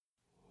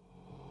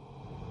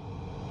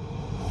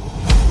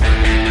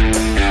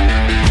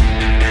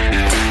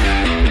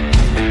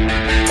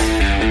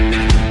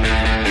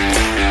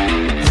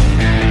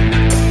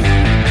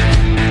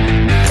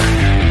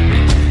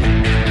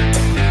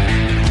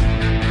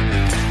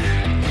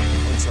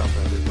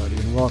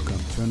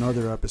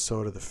another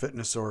episode of the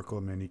Fitness Oracle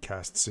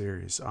Minicast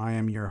series. I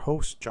am your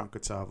host, John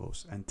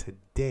Katsavos, and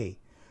today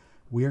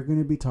we are going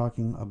to be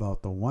talking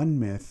about the one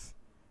myth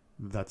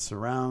that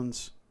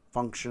surrounds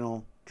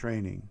functional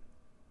training.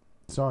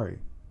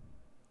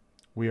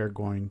 We are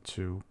going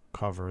to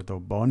cover the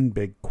one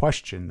big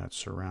question that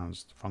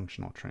surrounds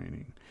functional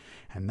training,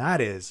 and that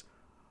is,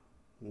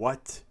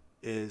 what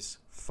is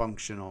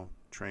functional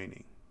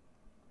training?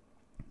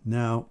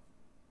 Now,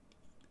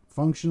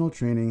 functional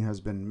training has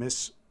been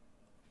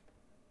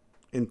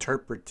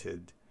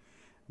misinterpreted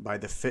by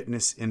the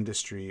fitness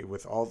industry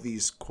with all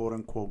these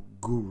quote-unquote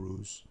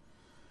gurus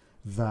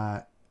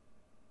that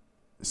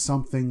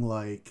something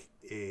like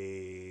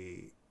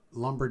a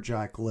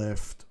lumberjack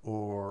lift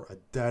or a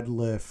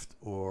deadlift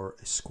or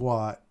a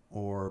squat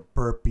or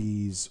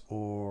burpees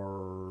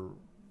or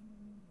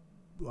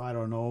I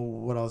don't know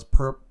what else,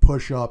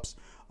 push-ups,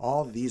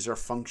 all these are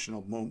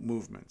functional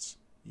movements.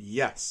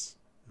 Yes,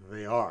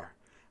 they are.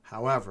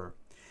 However,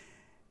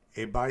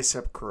 a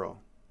bicep curl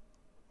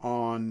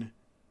on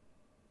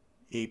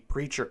a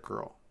preacher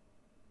curl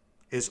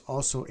is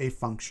also a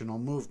functional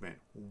movement.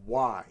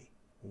 Why?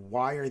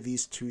 Why are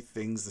these two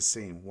things the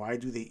same? Why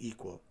do they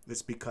equal?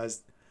 It's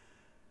because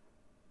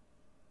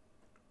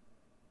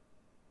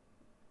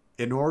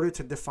in order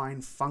to define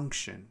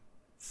function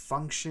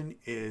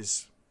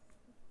is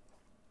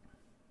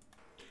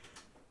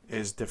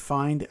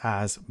defined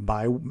as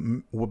by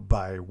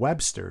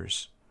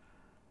Webster's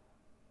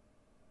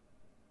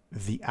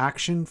the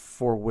action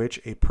for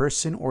which a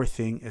person or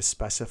thing is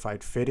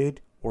specified, fitted,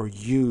 or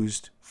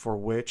used for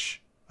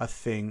which a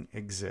thing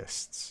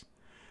exists.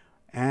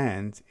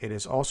 And it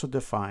is also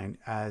defined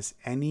as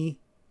any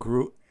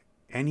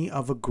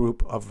of a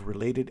group of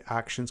related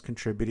actions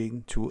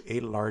contributing to a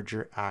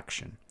larger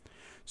action.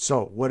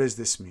 So, what does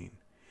this mean?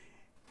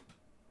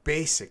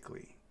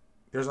 Basically,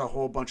 there's a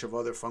whole bunch of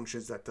other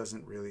functions that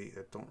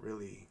don't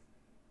really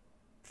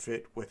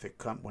fit with it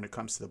when it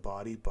comes to the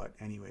body, but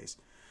anyways,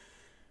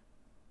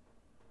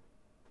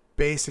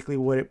 basically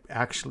what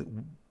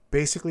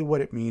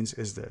it means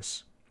is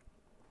this.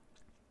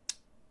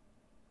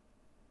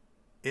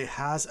 It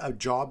has a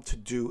job to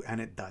do and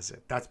it does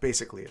it. That's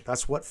basically it.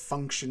 That's what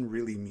function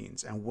really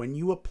means. And when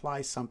you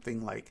apply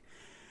something like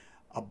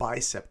a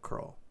bicep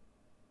curl,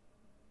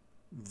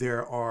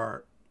 there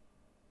are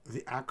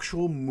the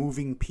actual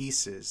moving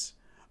pieces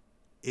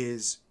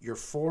is your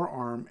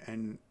forearm,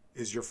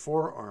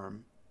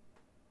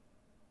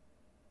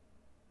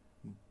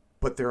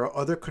 but there are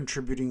other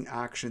contributing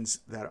actions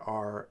that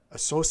are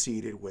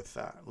associated with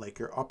that, like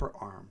your upper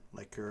arm,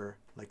 like your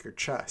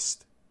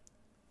chest.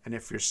 And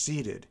if you're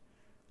seated,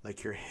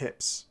 like your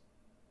hips,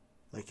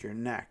 like your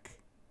neck.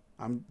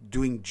 I'm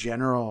doing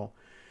general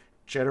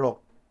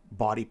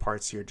body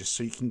parts here just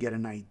so you can get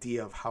an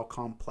idea of how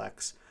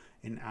complex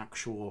an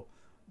actual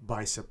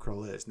bicep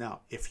curl is.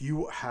 Now, if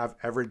you have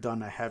ever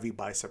done a heavy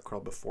bicep curl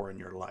before in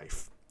your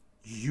life,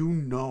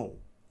 you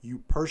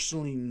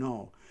personally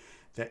know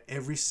that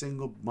every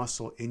single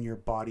muscle in your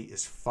body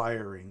is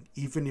firing,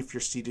 even if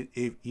you're seated,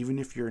 even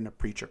if you're in a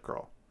preacher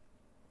curl.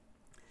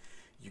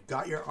 You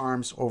got your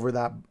arms over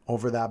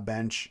that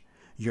bench,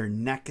 your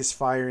neck is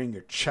firing,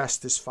 your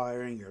chest is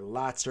firing, your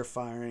lats are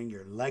firing,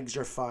 your legs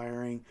are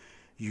firing.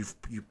 If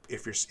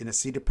you're in a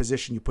seated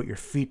position, you put your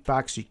feet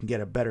back so you can get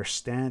a better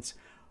stance.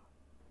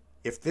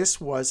 If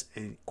this was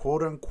a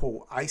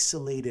quote-unquote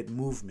isolated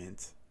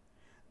movement,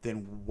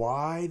 then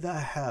why the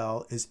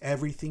hell is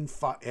every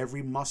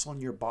muscle in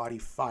your body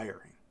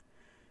firing?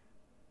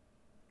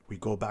 We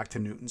go back to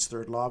Newton's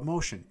third law of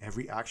motion.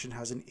 Every action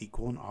has an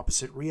equal and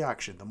opposite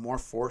reaction. The more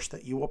force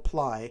that you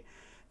apply,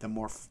 the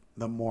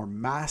more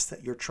mass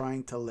that you're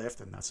trying to lift.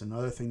 And that's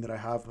another thing that I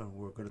have. And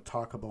we're going to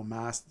talk about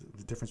mass,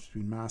 the difference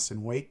between mass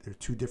and weight. They're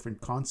two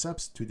different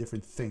concepts, two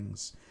different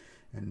things.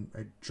 And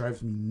it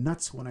drives me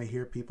nuts when I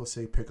hear people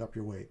say, pick up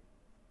your weight.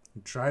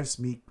 It drives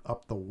me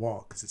up the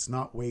wall because it's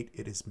not weight,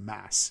 it is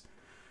mass.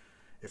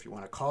 If you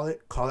want to call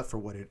it for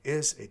what it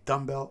is: a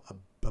dumbbell, a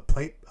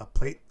plate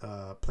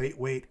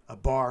weight, a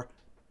bar.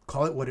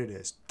 Call it what it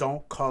is.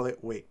 Don't call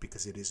it weight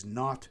because it is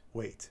not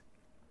weight.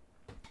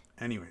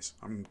 Anyways,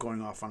 I'm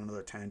going off on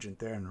another tangent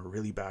there, and a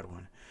really bad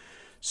one.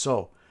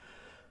 So,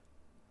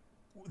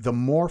 the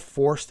more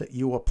force that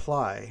you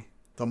apply,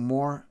 the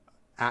more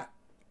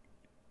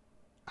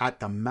at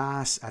the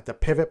mass, at the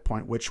pivot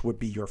point, which would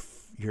be your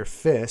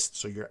fist.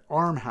 So your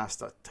arm has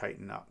to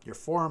tighten up. Your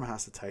forearm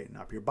has to tighten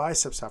up. Your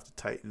biceps have to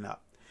tighten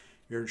up.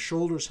 Your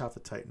shoulders have to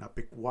tighten up.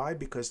 Why?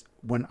 Because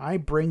when I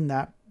bring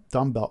that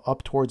dumbbell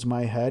up towards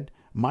my head,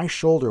 my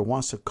shoulder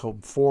wants to come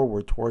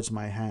forward towards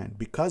my hand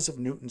because of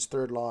Newton's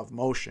third law of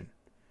motion.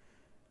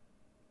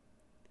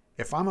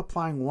 If I'm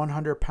applying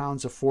 100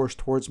 pounds of force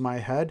towards my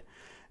head,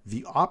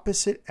 the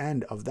opposite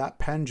end of that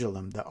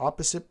pendulum, the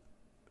opposite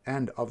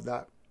end of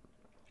that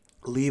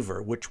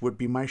lever, which would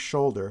be my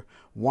shoulder,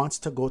 wants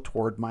to go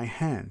toward my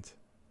hand.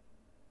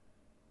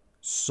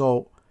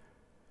 So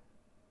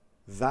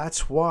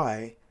that's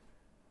why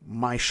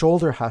my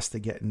shoulder has to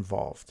get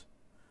involved.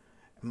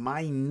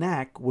 my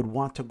neck would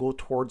want to go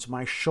towards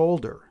my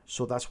shoulder.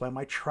 So that's why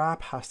my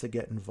trap has to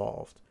get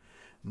involved.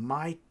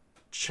 My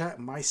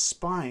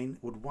spine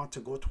would want to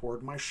go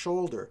toward my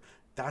shoulder.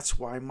 That's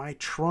why my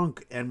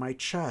trunk and my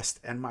chest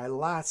and my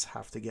lats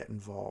have to get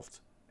involved.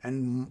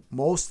 And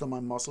most of my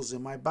muscles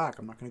in my back.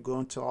 I'm not going to go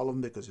into all of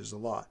them because there's a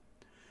lot.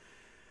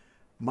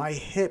 My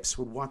hips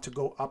would want to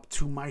go up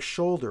to my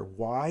shoulder.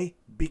 Why?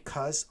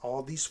 Because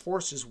all these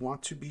forces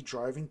want to be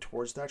driving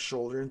towards that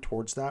shoulder and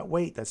towards that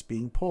weight that's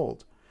being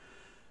pulled.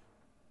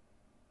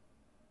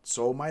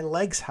 So my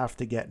legs have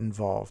to get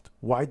involved.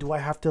 Why do I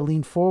have to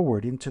lean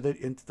forward into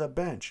the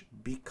bench?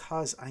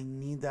 Because I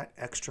need that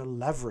extra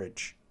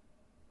leverage.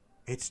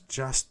 It's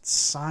just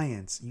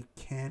science. You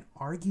can't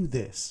argue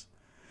this.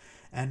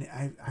 And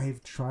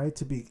I've tried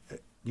to be,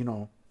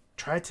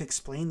 tried to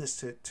explain this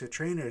to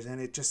trainers, and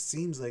it just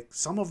seems like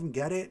some of them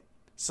get it,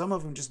 some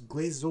of them just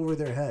glaze over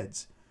their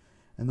heads.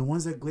 And the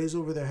ones that glaze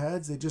over their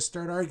heads, they just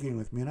start arguing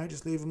with me, and I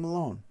just leave them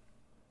alone.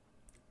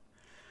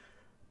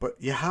 But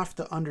you have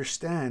to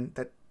understand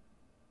that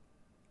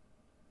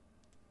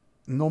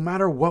no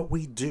matter what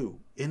we do,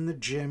 in the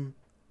gym,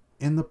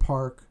 in the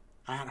park,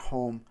 at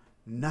home,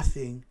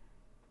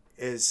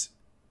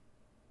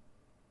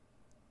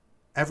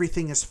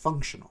 everything is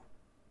functional.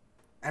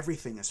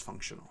 Everything is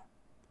functional.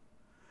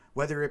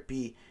 Whether it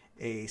be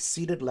a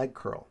seated leg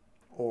curl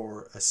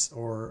or a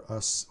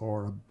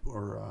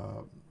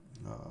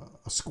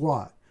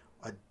squat,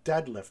 a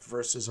deadlift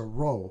versus a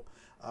row,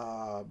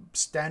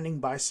 standing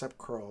bicep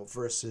curl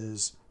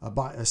versus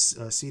a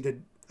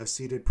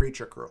seated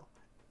preacher curl.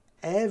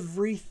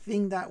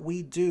 Everything that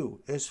we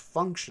do is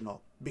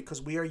functional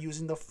because we are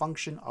using the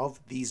function of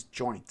these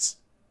joints.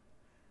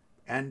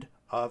 End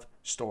of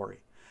story.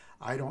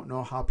 I don't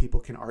know how people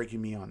can argue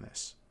me on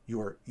this. You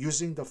are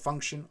using the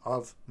function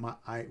of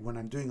when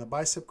I'm doing a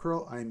bicep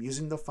curl, I am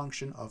using the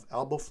function of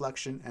elbow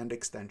flexion and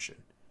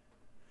extension.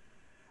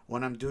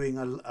 When I'm doing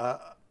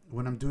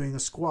a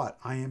squat,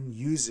 I am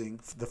using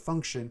the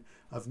function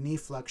of knee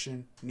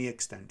flexion, knee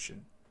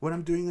extension. When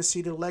I'm doing a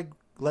seated leg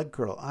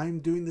curl, I'm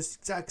doing this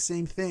exact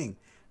same thing.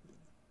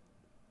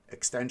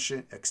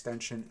 Extension,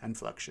 and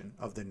flexion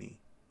of the knee.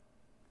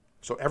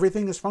 So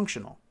everything is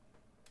functional.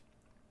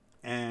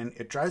 And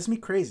it drives me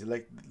crazy.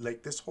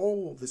 Like this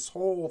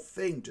whole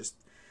thing just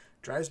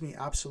drives me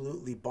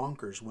absolutely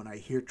bonkers when I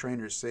hear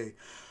trainers say,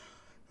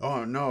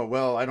 "Oh no,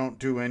 well, I don't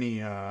do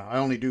any I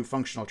only do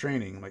functional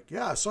training." I'm like,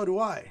 "Yeah, so do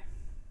I."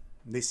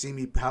 They see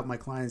me have my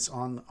clients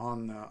on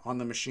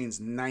the machines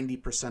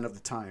 90% of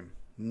the time.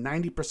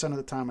 90% of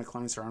the time my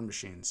clients are on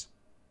machines.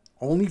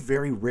 Only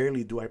very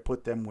rarely do I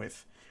put them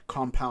with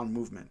compound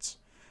movements.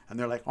 And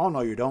they're like, "Oh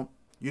no, you don't.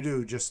 You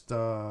do just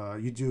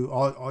you do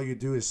all you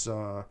do is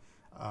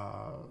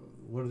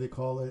what do they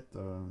call it?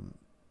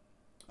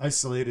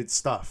 Isolated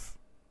stuff."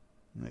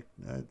 Like,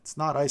 it's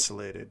not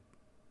isolated.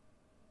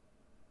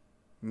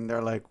 And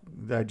they're like,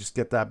 I just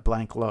get that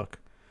blank look,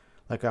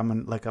 like I'm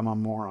a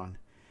moron.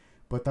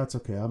 But that's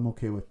okay. I'm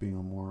okay with being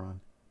a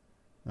moron.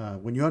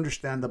 When you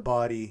understand the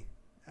body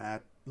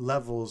at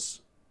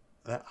levels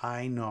that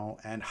I know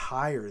and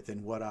higher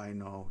than what I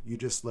know, you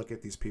just look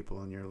at these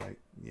people and you're like,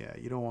 yeah,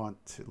 you don't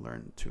want to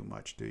learn too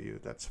much, do you?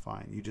 That's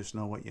fine. You just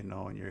know what you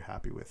know and you're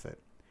happy with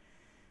it.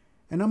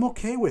 And I'm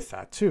okay with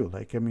that too.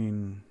 Like, I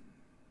mean,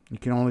 you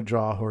can only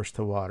draw a horse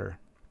to water.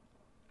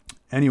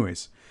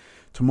 Anyways,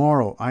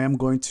 tomorrow I am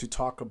going to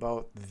talk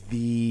about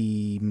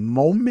the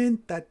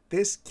moment that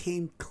this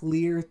came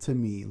clear to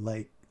me,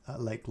 like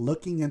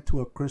looking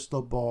into a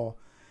crystal ball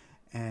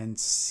and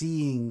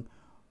seeing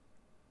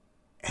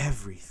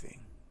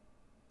everything.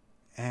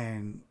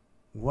 And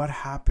what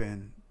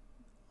happened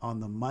on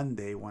the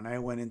Monday when I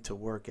went into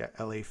work at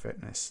LA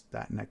Fitness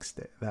that next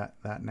day, that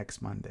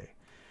next Monday.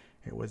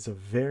 It was a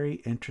very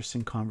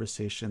interesting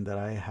conversation that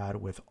I had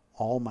with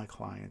all my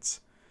clients.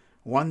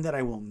 One that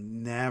I will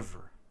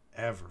never,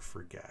 ever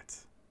forget.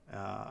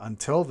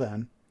 Until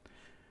then,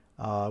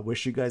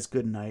 wish you guys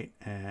good night.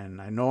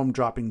 And I know I'm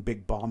dropping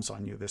big bombs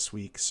on you this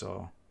week.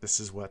 So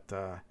this is what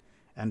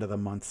end of the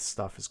month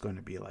stuff is going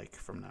to be like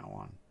from now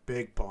on.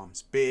 Big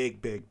bombs.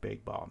 Big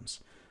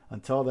bombs.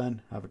 Until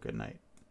then, have a good night.